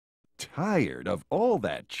tired of all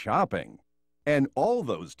that chopping? And all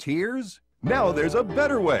those tears? Now there's a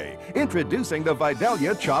better way. Introducing the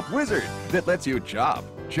Vidalia Chop Wizard that lets you chop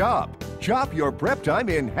your prep time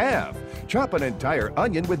in half. Chop an entire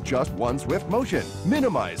onion with just one swift motion.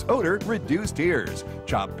 Minimize odor, reduce tears.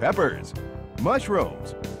 Chop peppers,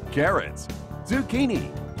 mushrooms, carrots, zucchini.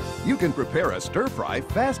 You can prepare a stir-fry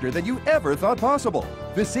faster than you ever thought possible.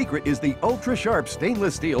 The secret is the ultra-sharp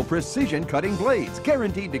stainless steel precision cutting blades,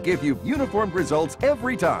 guaranteed to give you uniform results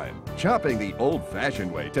every time. Chopping the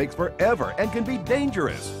old-fashioned way takes forever and can be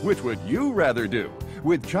dangerous. Which would you rather do?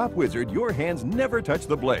 With Chop Wizard, your hands never touch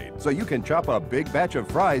the blade, so you can chop a big batch of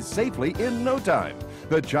fries safely in no time.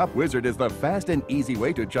 The Chop Wizard is the fast and easy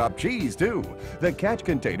way to chop cheese, too. The catch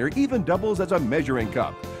container even doubles as a measuring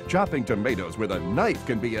cup. Chopping tomatoes with a knife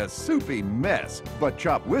can be a soupy mess, but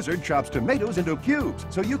Chop Wizard chops tomatoes into cubes,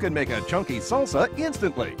 so you can make a chunky salsa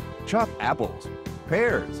instantly. Chop apples,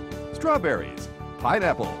 pears, strawberries,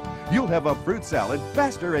 pineapple. You'll have a fruit salad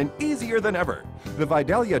faster and easier than ever. The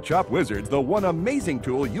Vidalia Chop Wizard's the one amazing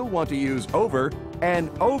tool you'll want to use over and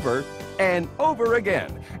over and over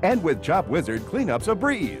again. And with Chop Wizard, cleanup's a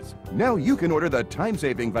breeze. Now you can order the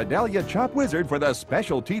time-saving Vidalia Chop Wizard for the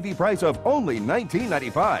special TV price of only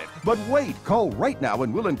 $19.95. But wait, call right now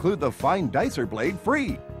and we'll include the fine dicer blade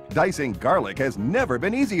free. Dicing garlic has never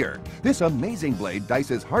been easier. This amazing blade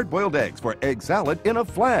dices hard-boiled eggs for egg salad in a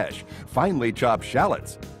flash, finely chopped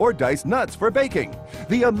shallots, or dice nuts for baking.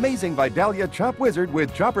 The amazing Vidalia Chop Wizard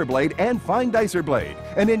with chopper blade and fine dicer blade.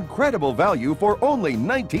 An incredible value for only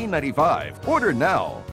 $19.95. Order now.